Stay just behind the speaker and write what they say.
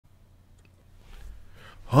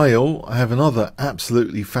Hi all, I have another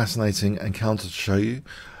absolutely fascinating encounter to show you.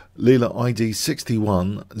 Leela ID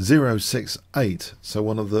 61068, so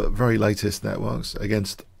one of the very latest networks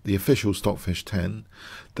against the official Stockfish 10.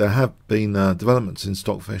 There have been developments in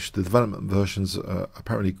Stockfish. The development versions are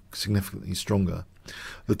apparently significantly stronger.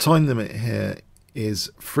 The time limit here is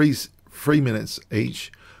 3 minutes each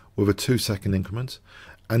with a 2-second increment,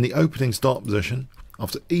 and the opening start position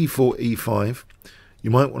after e4, e5. You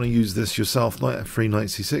might want to use this yourself. Knight f3, knight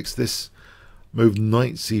c6. This move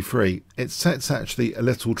knight c3. It sets actually a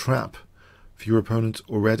little trap for your opponent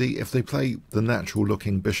already. If they play the natural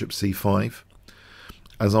looking bishop c5,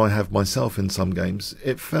 as I have myself in some games,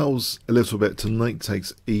 it fails a little bit to knight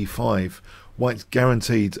takes e5. White's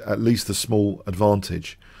guaranteed at least a small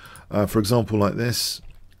advantage. For example, like this,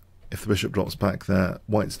 if the bishop drops back there,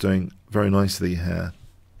 White's doing very nicely here.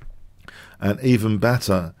 And even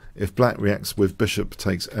better, if black reacts with bishop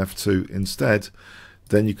takes f2 instead,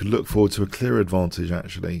 then you could look forward to a clear advantage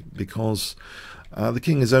actually, because the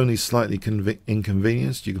king is only slightly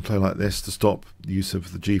inconvenienced. You can play like this to stop the use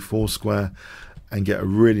of the g4 square and get a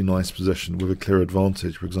really nice position with a clear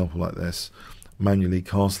advantage, for example like this, manually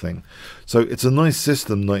castling. So it's a nice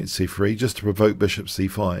system, knight c3, just to provoke bishop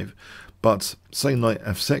c5, but say knight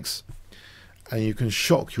f6, and you can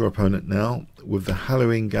shock your opponent now with the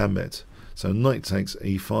Halloween Gambit. So knight takes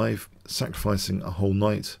e5, sacrificing a whole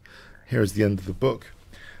knight. Here is the end of the book,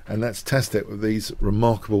 and let's test it with these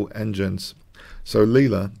remarkable engines. So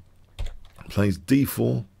Leela plays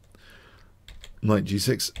d4, knight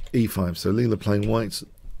g6, e5. So Leela playing white,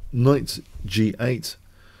 knight g8,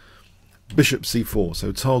 bishop c4,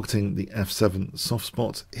 so targeting the f7 soft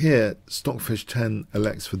spot. Here Stockfish 10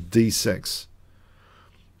 elects for d6.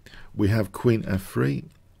 We have queen f3,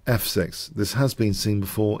 f6. This has been seen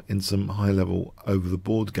before in some high level over the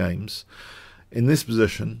board games. In this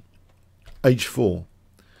position, h4,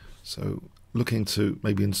 so looking to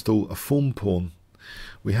maybe install a form pawn.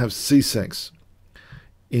 We have c6.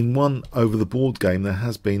 In one over the board game there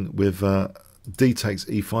has been with d takes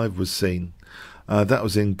e5 was seen. That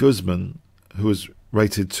was in Guzman, who was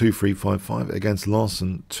rated 2355, against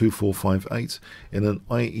Larsen 2458 in an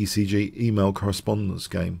IECG email correspondence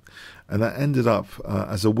game, and that ended up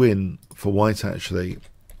as a win for White actually.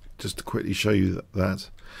 Just to quickly show you that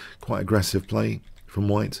quite aggressive play from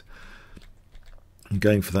White,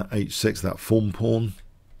 going for that h6, that form pawn,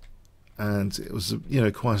 and it was, you know,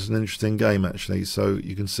 quite an interesting game actually. So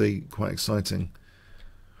you can see, quite exciting.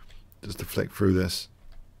 Just to flick through this.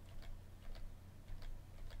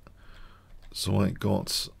 So I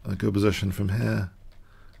got a good position from here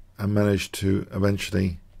and managed to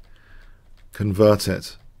eventually convert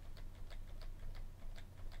it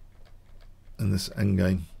in this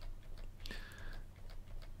endgame.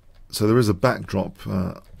 So there is a backdrop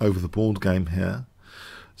over the board game here.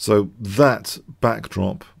 So that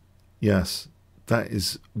backdrop, yes, that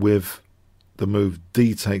is with the move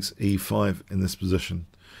d takes e5 in this position.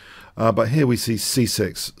 But here we see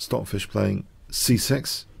c6, Stockfish playing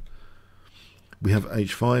c6. We have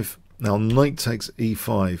h5. Now knight takes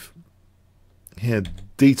e5. Here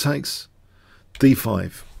d takes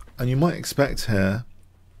d5. And you might expect here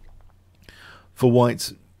for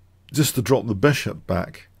White just to drop the bishop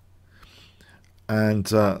back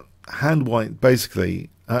and hand black basically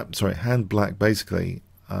a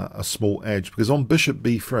small edge, because on bishop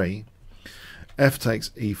b3, f takes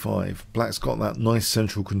e5, black's got that nice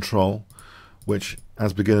central control, which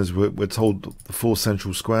as beginners we're told the 4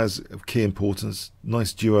 central squares of key importance,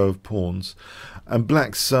 nice duo of pawns, and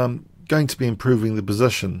black's going to be improving the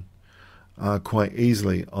position quite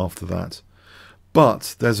easily after that.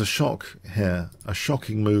 But there's a shock here. A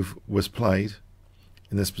shocking move was played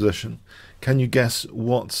in this position. Can you guess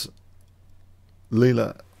what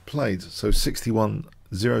Leela played? So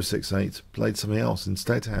 61068 played something else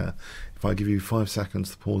instead here. If I give you 5 seconds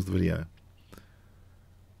to pause the video.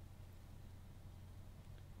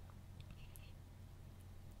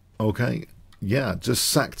 Okay, yeah, just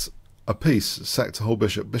sacked a piece, sacked a whole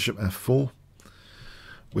bishop, bishop f4.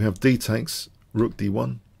 We have d takes, rook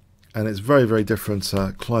d1, and it's very, very different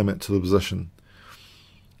climate to the position.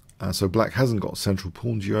 So black hasn't got central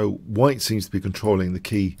pawn duo. White seems to be controlling the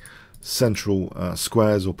key central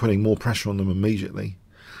squares, or putting more pressure on them immediately.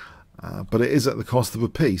 But it is at the cost of a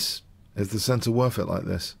piece. Is the centre worth it like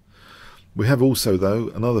this? We have also, though,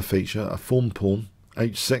 another feature, a form pawn,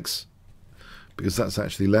 h6, because that's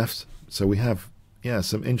actually left. So we have, yeah,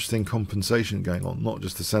 some interesting compensation going on, not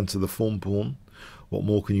just the centre of the form pawn. What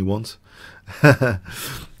more can you want?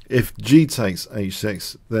 If g takes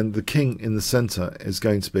h6, then the king in the centre is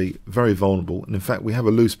going to be very vulnerable, and in fact we have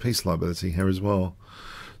a loose piece liability here as well.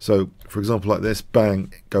 So, for example, like this,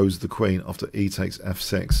 bang, goes the queen after e takes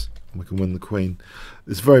f6, and we can win the queen.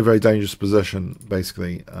 It's a very, very dangerous position,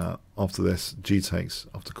 basically, after this, g takes,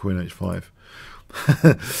 after queen h5.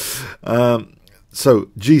 So,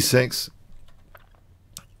 g6,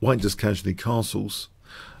 white just casually castles.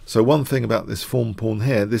 So one thing about this form pawn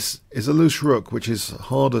here, this is a loose rook, which is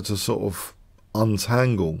harder to sort of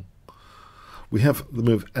untangle. We have the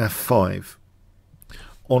move f5.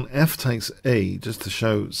 On f takes e, just to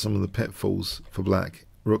show some of the pitfalls for black,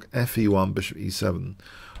 rook fe1, bishop e7.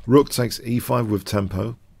 Rook takes e5 with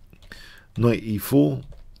tempo. Knight e4,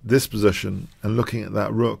 this position, and looking at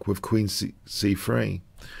that rook with queen c3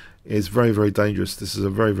 is very, very dangerous. This is a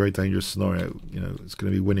very, very dangerous scenario. You know, it's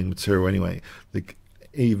going to be winning material anyway.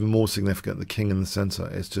 Even more significant, the king in the center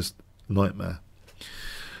is just a nightmare.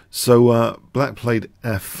 So black played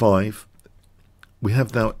f5. We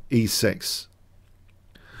have now e6.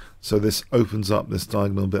 So this opens up this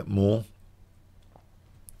diagonal a bit more.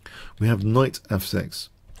 We have knight f6.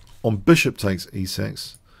 On bishop takes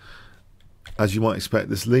e6, as you might expect,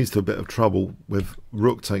 this leads to a bit of trouble with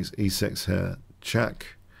rook takes e6 here, check,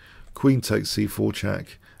 queen takes c4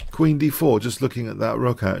 check, queen d4, just looking at that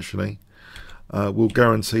rook actually, will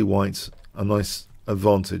guarantee white a nice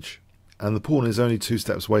advantage. And the pawn is only 2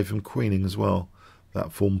 steps away from queening as well,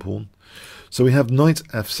 that form pawn. So we have knight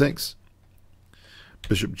f6,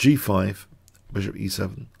 bishop g5, bishop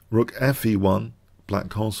e7, rook fe1, black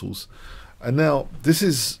castles. And now this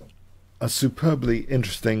is a superbly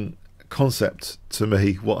interesting concept to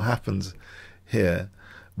me, what happened here,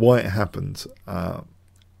 why it happened,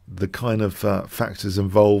 the kind of factors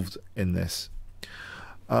involved in this.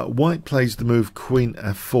 White plays the move queen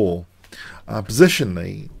f4.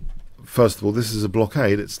 Positionally, first of all, this is a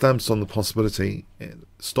blockade. It stamps on the possibility, it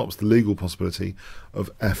stops the legal possibility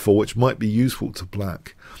of f4, which might be useful to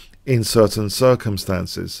black in certain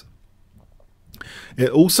circumstances. It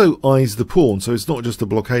also eyes the pawn, so it's not just a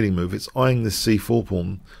blockading move, it's eyeing this c4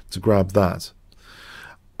 pawn to grab that.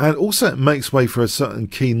 And also it makes way for a certain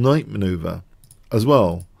key knight maneuver as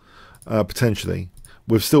well, potentially,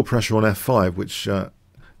 with still pressure on f5, which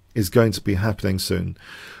is going to be happening soon.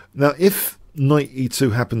 Now, if knight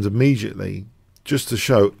e2 happens immediately, just to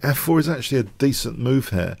show, f4 is actually a decent move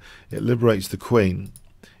here. It liberates the queen,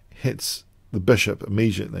 hits the bishop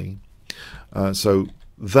immediately. So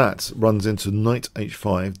that runs into knight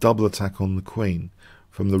h5, double attack on the queen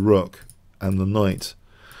from the rook and the knight,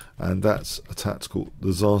 and that's a tactical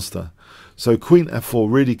disaster. So queen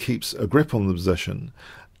f4 really keeps a grip on the position,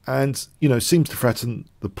 and seems to threaten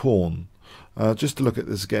the pawn. Just to look at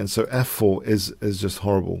this again, so f4 is just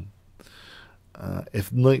horrible.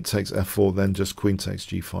 If knight takes f4, then just queen takes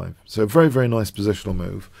g5. So a very, very nice positional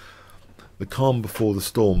move. The calm before the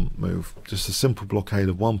storm move, just a simple blockade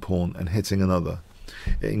of one pawn and hitting another.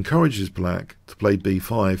 It encourages black to play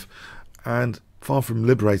b5, and far from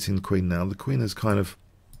liberating the queen now, the queen is kind of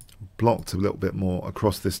blocked a little bit more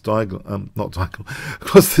across this diagonal,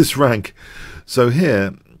 across this rank. So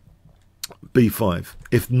here, b5.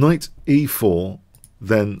 If knight e4,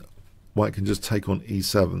 then white can just take on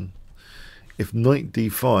e7. If knight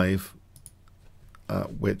d5,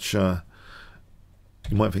 which you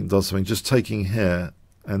might think does something, just taking here,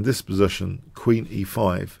 and this position, queen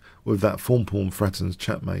e5, with that form pawn threatens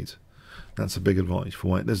checkmate. That's a big advantage for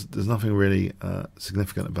white. There's nothing really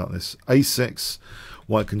significant about this. a6,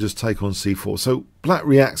 white can just take on c4. So black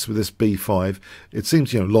reacts with this b5. It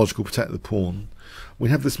seems logical, protect the pawn. We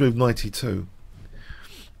have this move knight e2.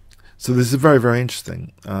 So this is very, very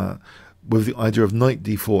interesting, with the idea of knight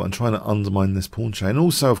d4 and trying to undermine this pawn chain.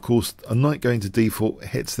 Also, of course, a knight going to d4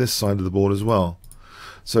 hits this side of the board as well.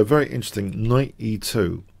 So very interesting, knight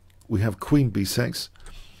e2. We have queen b6.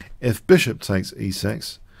 If bishop takes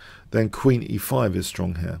e6, then queen e5 is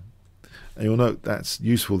strong here. And you'll note that's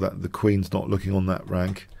useful that the queen's not looking on that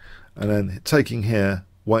rank. And then taking here,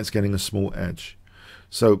 white's getting a small edge.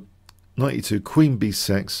 So knight e2, queen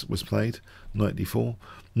b6 was played, knight d4.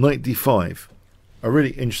 Knight d5, a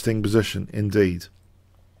really interesting position indeed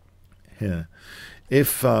here.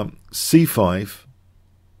 If c5,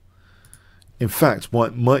 in fact,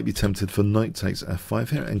 white might be tempted for knight takes f5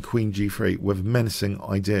 here and queen g3 with menacing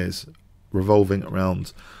ideas revolving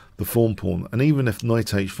around the form pawn. And even if knight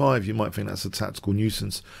h5, you might think that's a tactical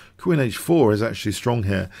nuisance. Queen h4 is actually strong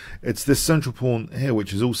here. It's this central pawn here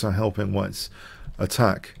which is also helping white's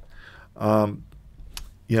attack.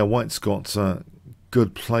 Yeah, white's got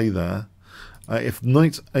good play there. If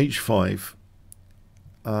knight h5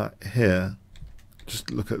 here,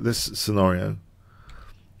 just look at this scenario.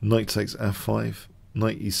 Knight takes f5,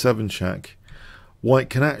 knight e7 check. White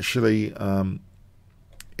can actually,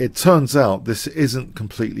 it turns out this isn't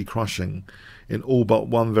completely crushing in all but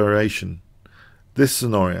one variation. This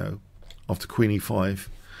scenario, after queen e5,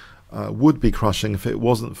 would be crushing if it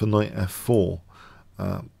wasn't for knight f4,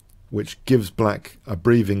 which gives black a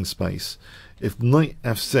breathing space. If knight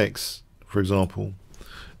f6, for example,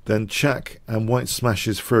 then check and white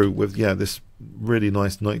smashes through with, yeah, this really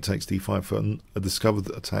nice knight takes d5 for a discovered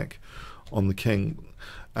attack on the king.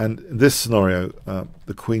 And in this scenario,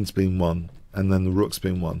 the queen's been won, and then the rook's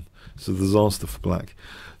been won. So disaster for black.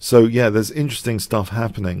 So yeah, there's interesting stuff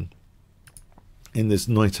happening in this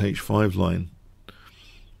knight h5 line.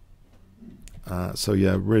 So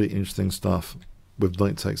yeah, really interesting stuff with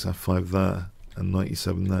knight takes f5 there and knight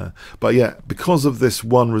e7 there. But yeah, because of this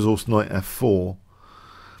one resource knight f4,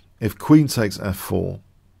 if queen takes f4,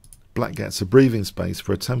 black gets a breathing space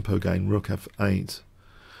for a tempo gain, rook f8.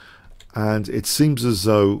 And it seems as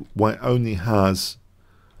though white only has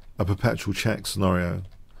a perpetual check scenario,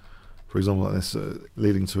 for example, like this,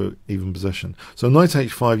 leading to an even position. So knight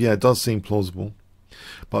h5, yeah, it does seem plausible.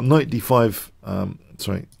 But knight d5,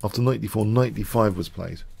 after knight d4, knight d5 was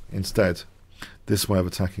played instead. This way of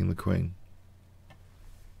attacking the queen.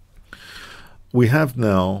 We have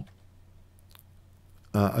now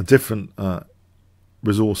a different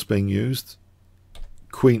resource being used.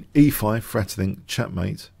 Queen e5 threatening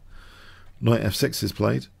checkmate. Knight f6 is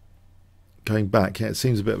played. Going back, yeah, it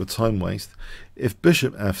seems a bit of a time waste. If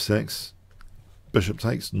bishop f6, bishop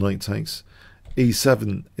takes, knight takes.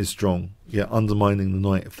 e7 is strong, yeah, undermining the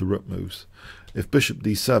knight if the rook moves. If bishop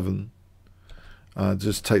d7,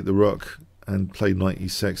 just take the rook and play knight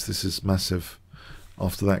e6. This is massive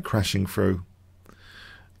after that crashing through.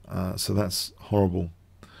 So that's horrible.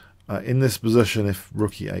 In this position, if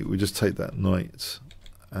rook e8, we just take that knight,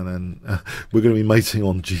 and then we're going to be mating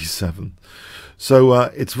on g7. So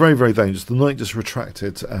it's very, very dangerous. The knight just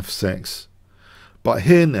retracted to f6. But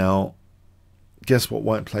here now, guess what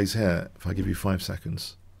white plays here, if I give you 5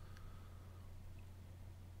 seconds.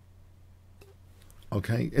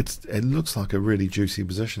 Okay, it looks like a really juicy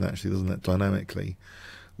position actually, doesn't it, dynamically,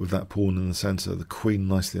 with that pawn in the centre, the queen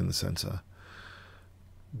nicely in the centre.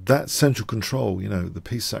 That central control, you know, the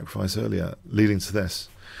piece sacrifice earlier, leading to this,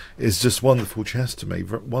 is just wonderful chess to me,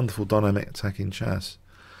 wonderful dynamic attacking chess.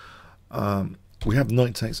 We have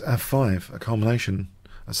knight takes f5, a culmination,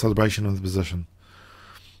 a celebration of the position.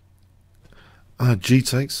 G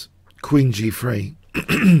takes, queen g3,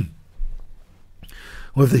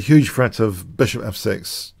 with the huge threat of bishop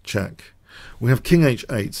f6, check. We have king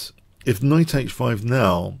h8. If knight h5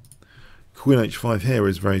 now, queen h5 here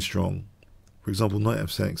is very strong. For example, knight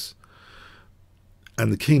f6.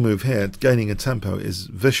 And the key move here, gaining a tempo, is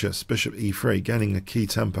vicious. Bishop e3, gaining a key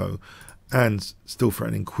tempo, and still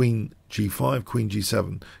threatening queen g5, queen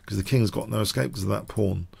g7, because the king's got no escape because of that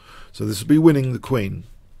pawn. So this would be winning the queen.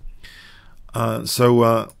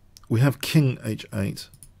 So we have king h8.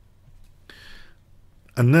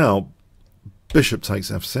 And now bishop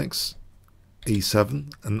takes f6,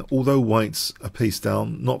 e7, and although white's a piece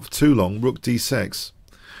down, not for too long, rook d6.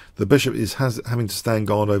 The bishop is having to stand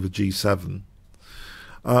guard over g7.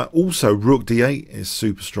 Also, rook d8 is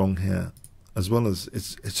super strong here, as well as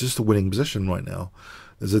it's just a winning position right now.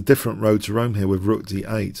 There's a different road to Rome here with rook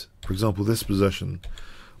d8. For example, this position,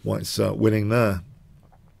 white's winning there.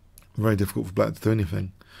 Very difficult for black to do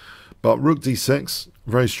anything. But rook d6,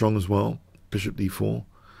 very strong as well. Bishop d4.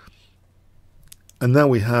 And now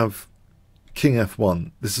we have king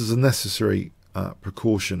f1. This is a necessary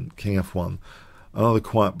precaution, king f1. Another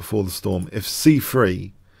quiet before the storm. If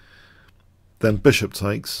c3, then bishop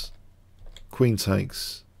takes, queen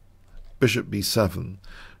takes, bishop b7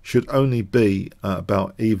 should only be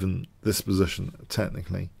about even this position,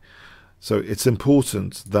 technically. So it's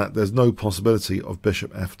important that there's no possibility of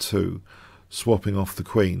bishop f2 swapping off the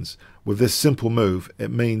queens. With this simple move,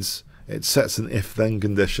 it means it sets an if-then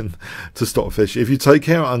condition to Stockfish. If you take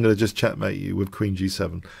care, I'm going to just checkmate you with queen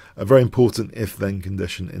g7. A very important if-then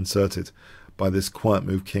condition inserted by this quiet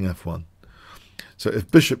move, king f1. So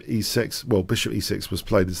if bishop e6, well, bishop e6 was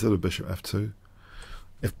played instead of bishop f2.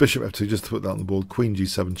 If bishop f2, just to put that on the board, queen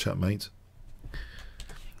g7 checkmate.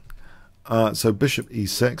 So bishop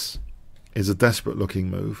e6 is a desperate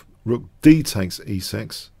looking move. Rook d takes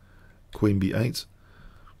e6, queen b8.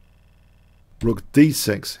 Rook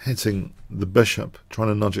d6 hitting the bishop, trying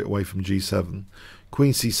to nudge it away from g7.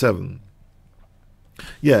 Queen c7.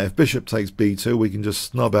 Yeah, if bishop takes b2, we can just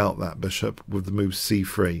snub out that bishop with the move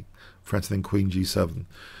c3, threatening queen g7.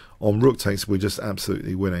 On rook takes, we're just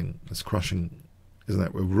absolutely winning. It's crushing, isn't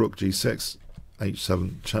it? With rook g6,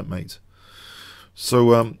 h7, checkmate.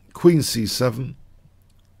 So queen c7,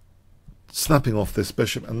 snapping off this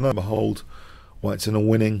bishop, and lo and behold, White's in a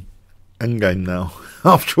winning endgame now.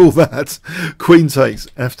 After all that, queen takes,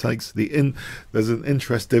 f takes. There's an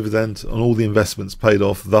interest dividend on all the investments paid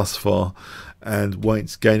off thus far, and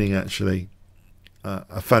White's gaining actually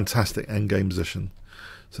a fantastic endgame position.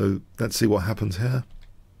 So let's see what happens here.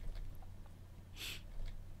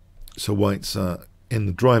 So White's in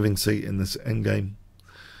the driving seat in this endgame.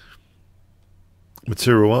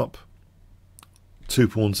 Material up, 2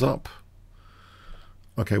 pawns up.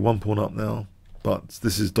 Okay, 1 pawn up now, but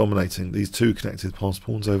this is dominating. These 2 connected pass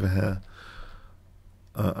pawns over here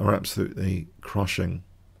are absolutely crushing.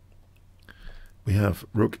 We have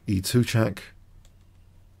rook e2 check.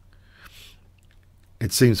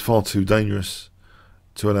 It seems far too dangerous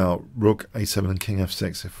to allow rook a7 and king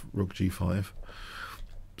f6 if rook g5.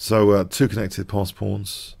 So 2 connected pass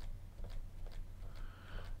pawns.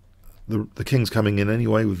 The king's coming in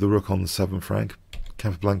anyway with the rook on the 7th rank.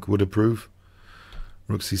 Capablanca would approve.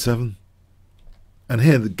 Rook c7. And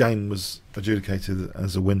here the game was adjudicated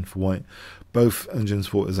as a win for White. Both engines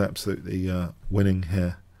thought is absolutely winning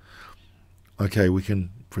here. Okay, we can,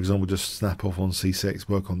 for example, just snap off on c6,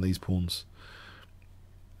 work on these pawns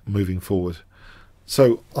moving forward.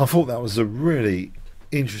 So I thought that was a really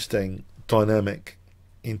interesting, dynamic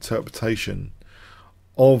interpretation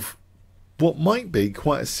of what might be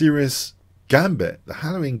quite a serious gambit. The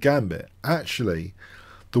Halloween Gambit, actually,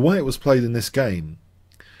 the way it was played in this game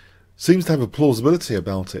seems to have a plausibility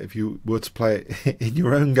about it if you were to play it in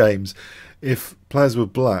your own games. If players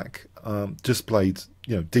with black just played,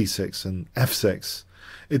 you know, d6 and f6,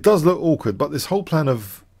 it does look awkward, but this whole plan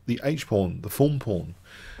of the h-pawn, the form pawn,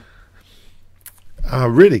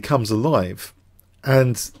 really comes alive.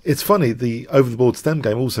 And it's funny, the over-the-board stem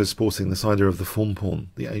game also sporting this idea of the form pawn,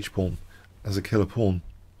 the h-pawn, as a killer pawn.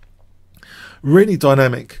 Really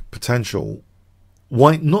dynamic potential.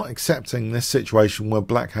 White not accepting this situation where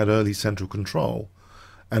black had early central control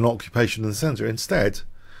and occupation in the centre. Instead,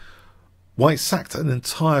 White sacked an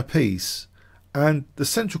entire piece, and the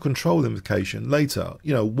central control implication later,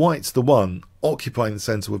 you know, White's the one occupying the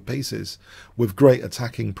centre with pieces with great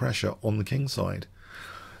attacking pressure on the king side.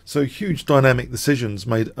 So huge dynamic decisions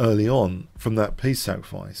made early on from that piece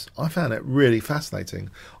sacrifice. I found it really fascinating.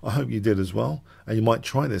 I hope you did as well, and you might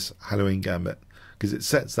try this Halloween Gambit, because it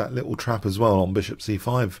sets that little trap as well on bishop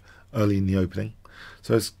c5 early in the opening.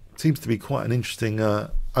 So it seems to be quite an interesting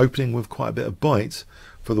opening with quite a bit of bite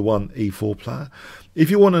for the 1e4 player. If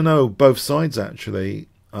you want to know both sides, actually,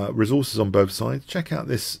 resources on both sides, check out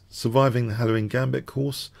this Surviving the Halloween Gambit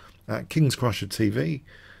course at Kingscrusher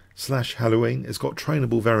TV/Halloween. It's got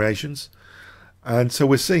trainable variations. And so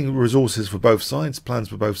we're seeing resources for both sides, plans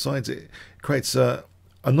for both sides. It creates a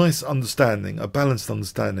nice understanding, a balanced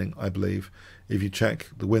understanding, I believe, if you check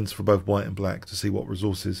the wins for both white and black to see what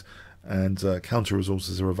resources and counter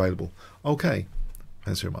resources are available. Okay,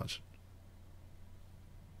 thanks very much.